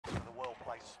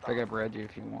Pick up Reggie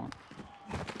if you want.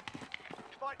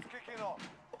 Fight's kicking off.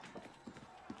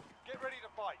 Get ready to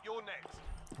fight. You're next.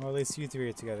 Well, at least you three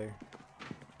are together.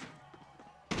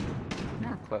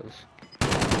 You're close.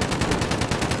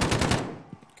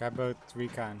 Got both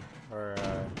recon or You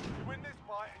win this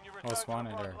fight and you return most to the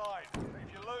wanted front or line.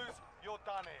 If you lose, you're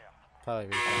done here. probably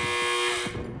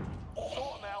recon.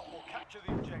 Sort them out or capture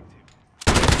the objective.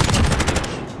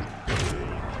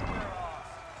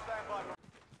 Stand by.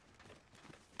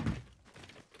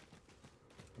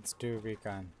 Let's do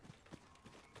recon.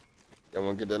 Y'all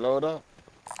wanna get that load up?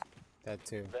 That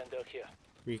too. Vendor here.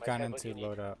 Recon have what into you need.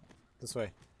 load up. This way.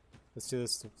 Let's do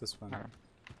this one. Alright.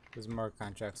 There's more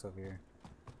contracts over here.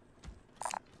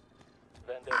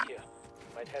 Vendor here.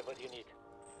 Might have what you need.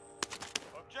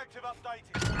 Objective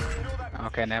updated. Secure that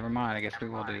Okay, never mind. I guess we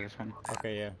will do this one.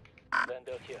 Okay, yeah.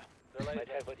 Vendor here. Might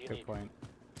have what you Good need. point.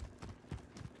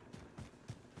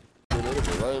 Get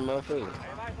it right in my face.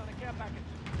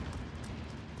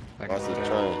 Like, Watch the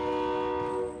train.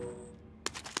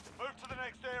 Move to the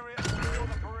next area and secure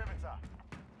the perimeter.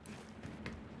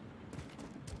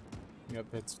 Yep,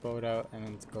 it's load out and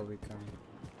then it's go recon.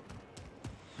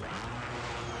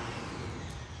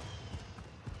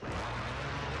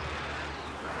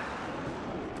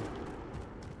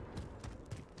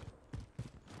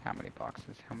 how many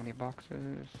boxes? How many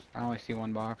boxes? I only see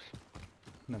one box.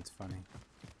 That's funny.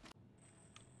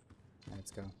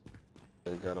 Let's go.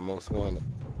 They got a most wanted.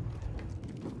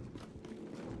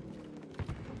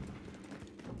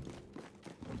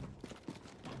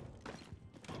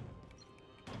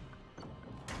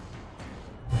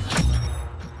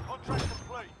 Contract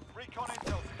complete. Recon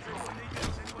intel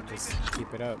secure. Just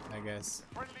keep it up, I guess.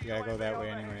 You gotta go that way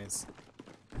anyways.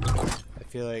 I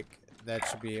feel like that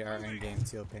should be our endgame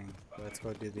teal ping. But let's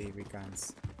go do the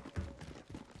recons.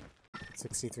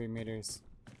 63 meters.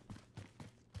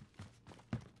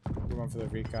 We're going for the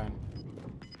recon.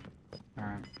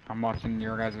 Alright. I'm watching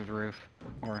your guys' roof.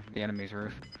 Or the enemy's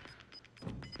roof.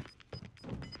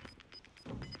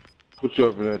 Put you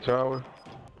up in that tower.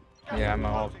 Yeah, I'm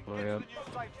all the way Get to up. the new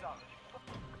safe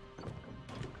zone.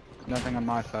 Nothing on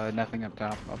my side, nothing up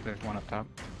top. Oh, there's one up top.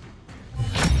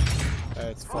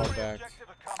 Let's fall Primary back. objective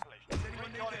accomplished.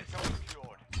 Recon intel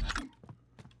secured.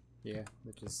 Yeah,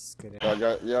 we'll just get it. Y'all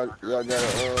got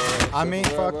a I mean,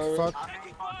 fuck.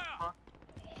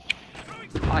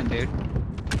 Fine, dude.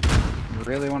 You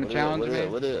really want to challenge me?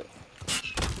 What is it?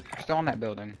 You're still in that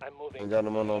building. I'm moving. I got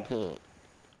them on no pin.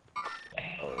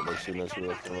 Oh, they shooting us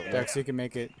real quick. Dex, you can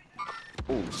make it.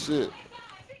 Oh shit.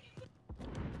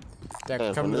 Dex,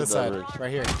 Man, come from to this this side. direction.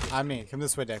 Right here. On me. Come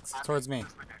this way, Dex. Towards me.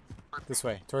 This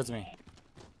way. Towards me.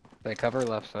 They cover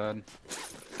left side.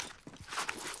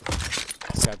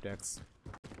 Stab Dex.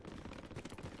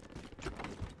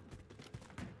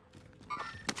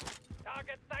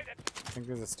 I think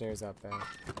there's a stairs out back.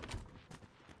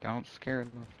 Don't scare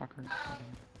the fuckers.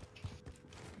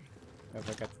 Oh,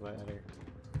 I got the ladder.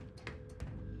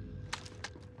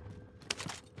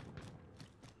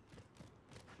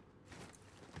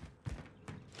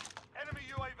 Enemy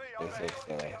UAV Yes, overhead.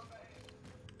 yes,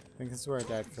 I think this is where I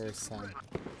died first time.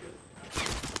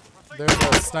 There's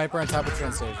a sniper on top of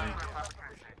train station.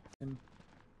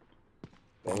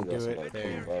 We got Do it somebody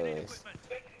there. pulling bars.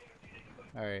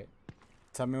 Alright.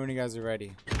 Tell me when you guys are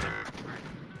ready.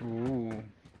 Ooh.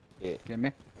 Yeah. Get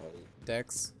me?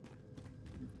 Dex,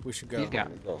 we should go. He's got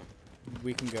Let's go.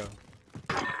 We can go.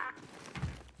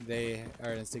 They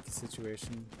are in a sticky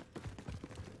situation.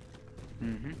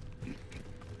 Mm-hmm.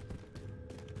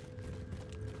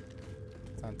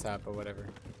 It's on top or whatever.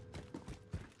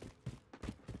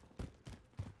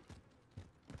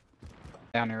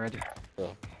 Down here, Reggie.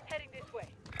 Go. Heading this way.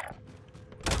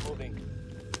 I'm moving.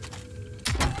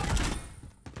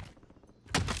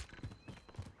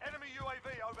 Enemy UAV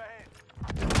overhead.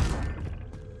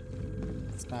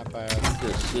 It's not by us.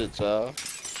 Good shit, child.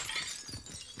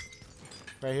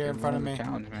 Right here in front of me.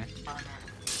 Challenge me.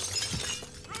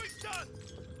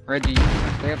 Reggie, you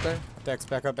wanna stay up there? Dex,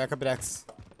 back up, Dex.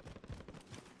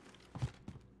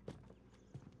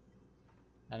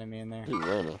 Enemy in there. He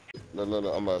running. No,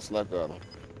 I'm about to snipe at him.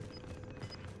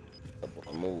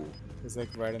 I move. He's like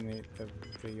right in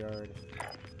the yard.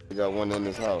 We got one in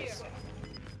this house.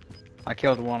 I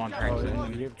killed one on train Oh,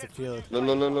 station. you have to feel it.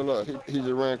 Look. He just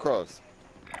ran across.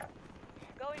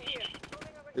 Go in here.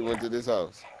 He went to this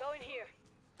house. Go in here.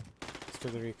 Let's do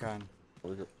the recon.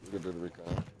 We could do the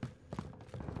recon.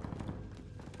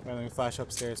 Wait, let me flash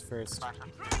upstairs first.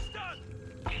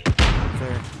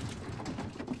 Clear.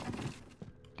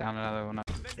 Down another one.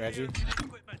 Reggie?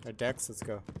 Or Dex, let's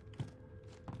go.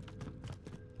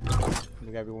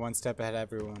 We gotta be one step ahead of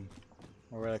everyone.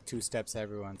 We're like 2 steps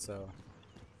everyone, so.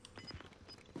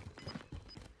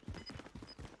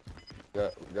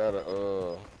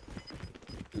 Gotta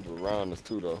people around us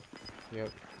too though. Yep.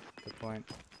 Good point.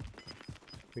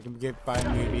 We can get by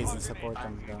UAVs and support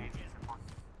them though.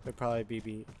 There'll probably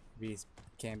be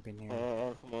camping here.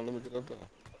 Come on, let me get up there.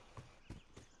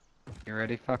 You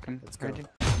ready, fucking? Let's go. Reggie?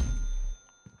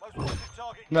 Most wanted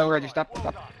target No, in Reggie, sight. stop, Well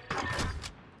stop. done.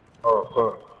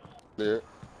 Oh, fuck. Yeah.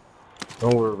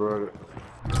 Don't worry about it.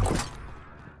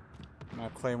 I'm gonna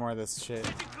claymore this shit.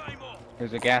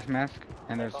 There's a gas mask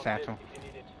and there's a Found satchel. this if you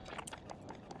need it.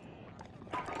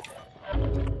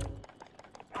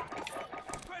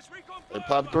 Hey,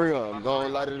 pop 3 on them. Go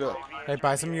and light it up. Hey,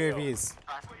 buy some UAVs.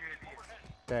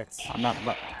 Dex. I'm not.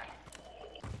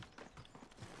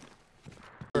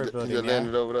 Building, You just yeah?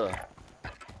 landed over there.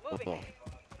 Moving.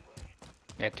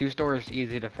 Yeah, 2 stores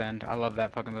easy to defend. I love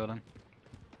that fucking building.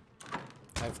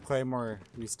 I have claymore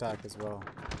restock as well.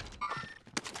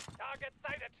 Target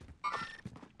sighted.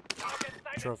 Target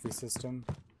sighted. Trophy system.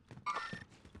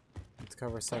 Let's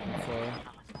cover 2nd floor.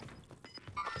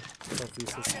 Trophy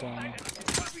system.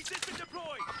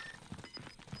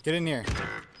 Get in here.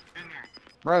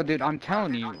 Bro, dude, I'm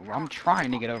telling you, I'm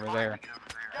trying to get over there.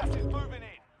 Gas is moving in.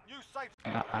 New safe.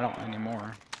 I don't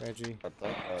anymore. Reggie. I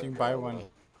thought You can buy one.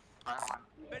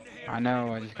 I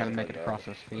know, I just gotta make it across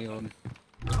this field.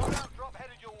 Loadout drop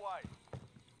headed your way.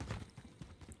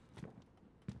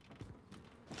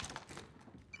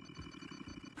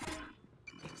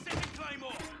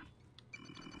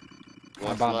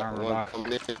 One bought sniper, armor one box.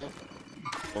 coming in.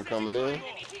 One coming in.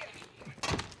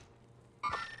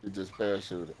 You just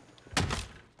parachuted.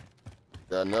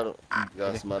 Got another.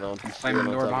 Got somebody on the slamming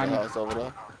the door top of behind the you. house over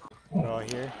there. We're all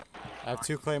here. I have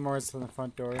 2 claymores on the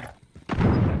front door.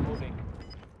 Moving.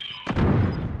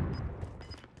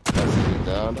 I see you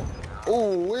down there.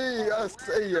 Ooh wee! I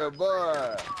see ya,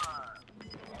 boy.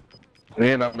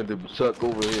 And I'm in the suck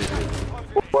over here.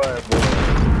 Quiet, boy.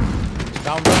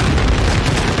 Down one.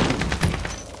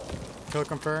 Kill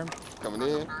confirmed. Coming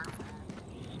in.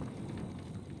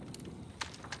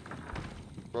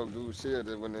 Bro, dude, shit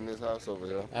that went in this house over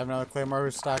here. I have another claymore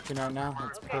restocking right now.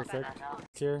 That's perfect.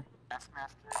 Here. I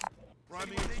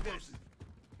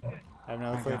have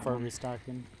another claymore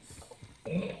restocking.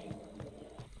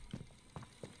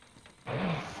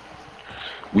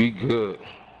 We good.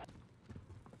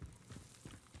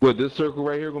 What, this circle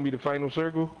right here gonna be the final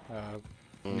circle?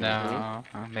 No,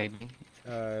 maybe.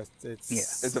 It's Yeah.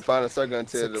 It's the final circle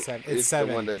until Six, seven. it's It's the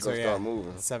 7. one that's So gonna yeah, start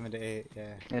moving. 7 to 8.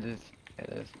 Yeah. It is. It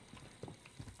is.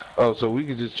 Oh, so we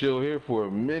can just chill here for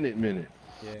a minute.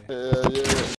 Yeah. Hell yeah.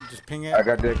 Just ping it. I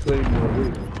got that claymore with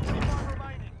me. 25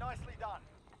 remaining. Nicely done.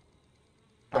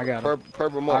 I got him.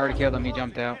 Purple I mark. already killed him. He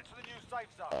jumped out. Get to the new safe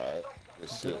zone. Alright, good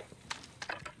shit.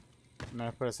 I'm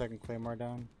gonna put a 2nd claymore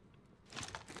down.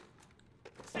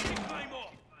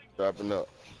 Dropping up.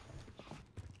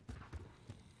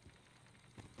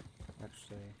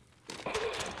 Actually,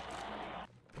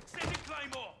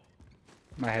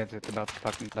 My headset's about to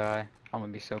fucking die. I'm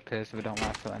gonna be so pissed if it don't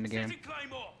last till the end of the game.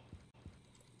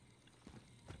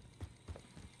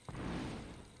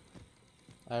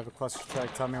 I have a cluster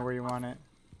strike. Tell me where you want it.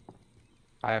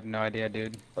 I have no idea,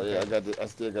 dude. Oh yeah, I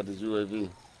still got this UAV.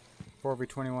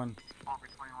 4v21.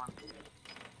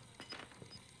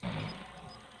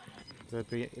 The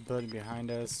building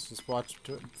behind us. Just watch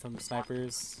from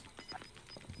snipers.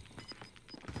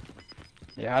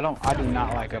 Yeah, I do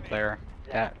not like up there.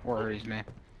 That worries me.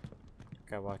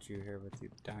 Gotta watch you here with you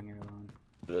down here alone.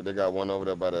 Yeah, they got one over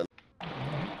there by that.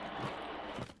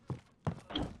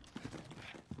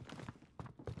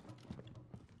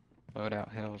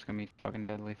 Loadout hill is gonna be fucking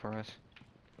deadly for us.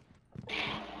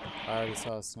 I already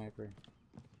saw a sniper.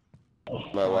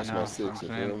 Might watch I my know, 6, I'm you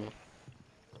saying. feel me?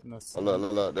 No, Oh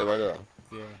look, they right there.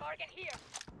 Yeah. Target here.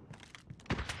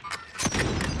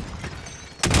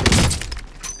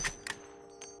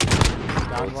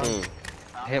 Down one. 14.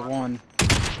 Hit one.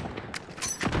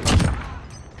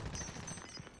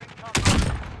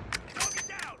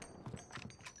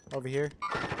 Over here.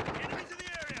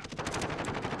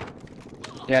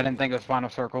 Yeah, I didn't think it was final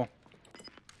circle.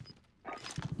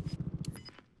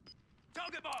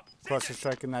 Cluster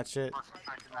striking that shit.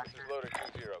 This is loader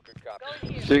 2-0. Good copy.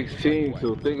 Going here. 16,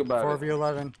 so think about it.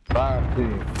 4v11. 5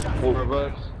 teams. 4 of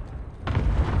us.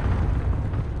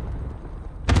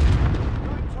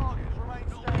 Nine targets remain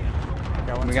standing.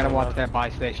 Got one We to gotta the watch left. that buy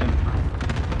station.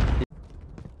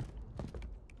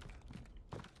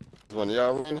 Is one of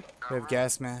y'all running? We have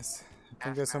gas masks. I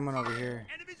think there's someone over here.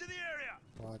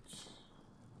 Watch.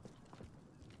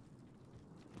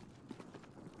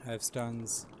 I have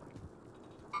stuns.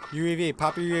 UAV,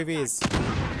 pop your UAVs.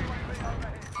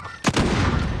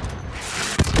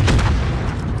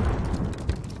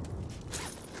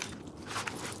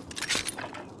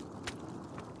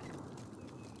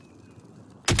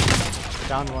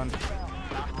 Down one.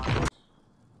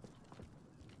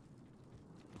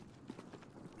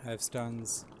 I have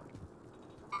stuns.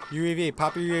 UAV,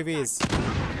 pop your UAVs.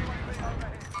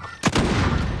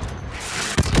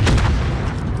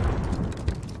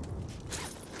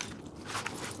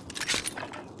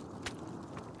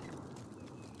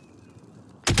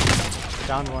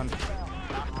 Down one.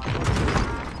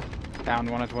 Down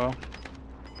one as well.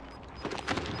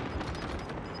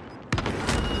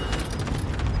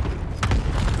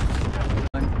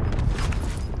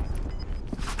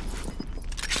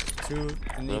 Two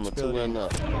in Number each 2 building. and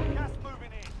up. Gas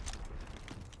moving in.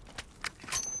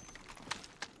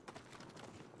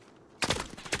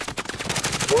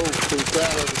 Whoa, 2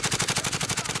 salads.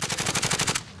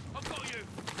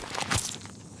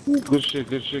 Good shit,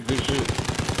 good shit, good shit.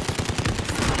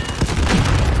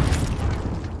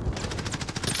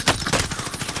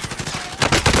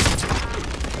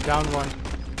 Down one.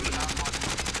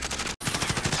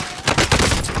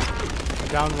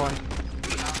 Down one.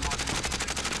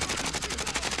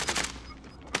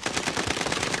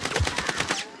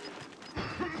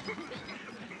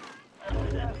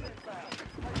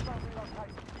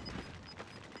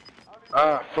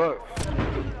 Ah, fuck.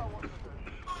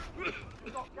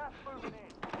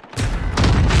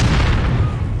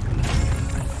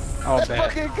 Oh,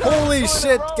 bad. Holy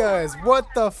shit, guys! What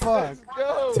the fuck?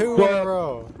 Go. 2 in a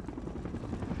row.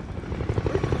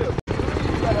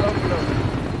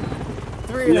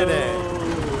 3 in a day.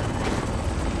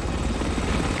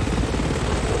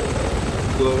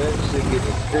 Well, that shit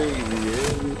getting crazy,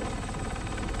 yeah.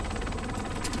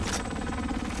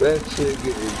 That shit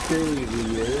getting crazy,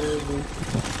 yeah.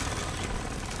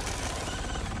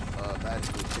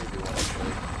 Magical City when I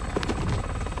play.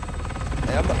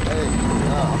 Hey,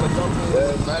 I'm gonna jump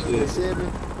in Magical City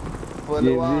for a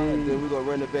little while, and then we gonna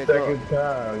run it back Second up.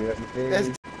 time, yeah. That's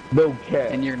No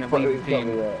cat. And you're gonna Fuck leave you the team.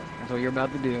 talking about? That's what you're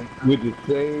about to do. With the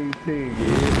same team,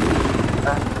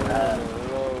 yeah.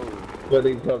 What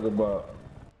they talking about?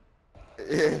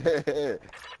 hey,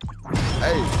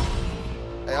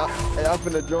 I'm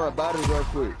finna join bodies right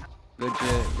quick. Good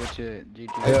shit, good shit.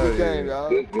 GG. Hey, Hell good game, y'all.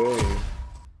 Good game.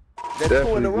 That's 2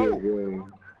 in a Definitely row. good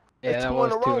game. Yeah, That's that 2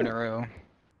 was in a 2 row. in a row.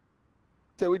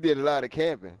 So we did a lot of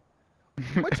camping.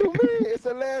 What you mean? It's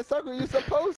the last circle you supposed